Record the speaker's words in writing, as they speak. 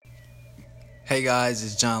Hey guys,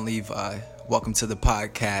 it's John Levi. Welcome to the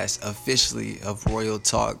podcast officially of Royal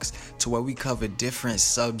Talks, to where we cover different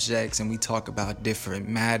subjects and we talk about different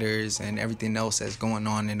matters and everything else that's going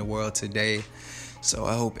on in the world today. So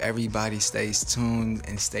I hope everybody stays tuned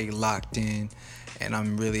and stay locked in. And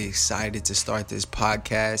I'm really excited to start this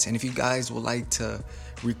podcast. And if you guys would like to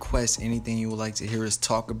request anything you would like to hear us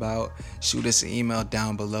talk about, shoot us an email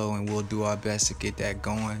down below and we'll do our best to get that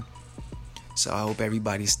going. So I hope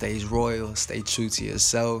everybody stays royal, stay true to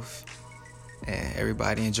yourself, and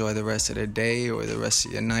everybody enjoy the rest of the day or the rest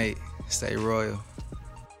of your night. Stay royal.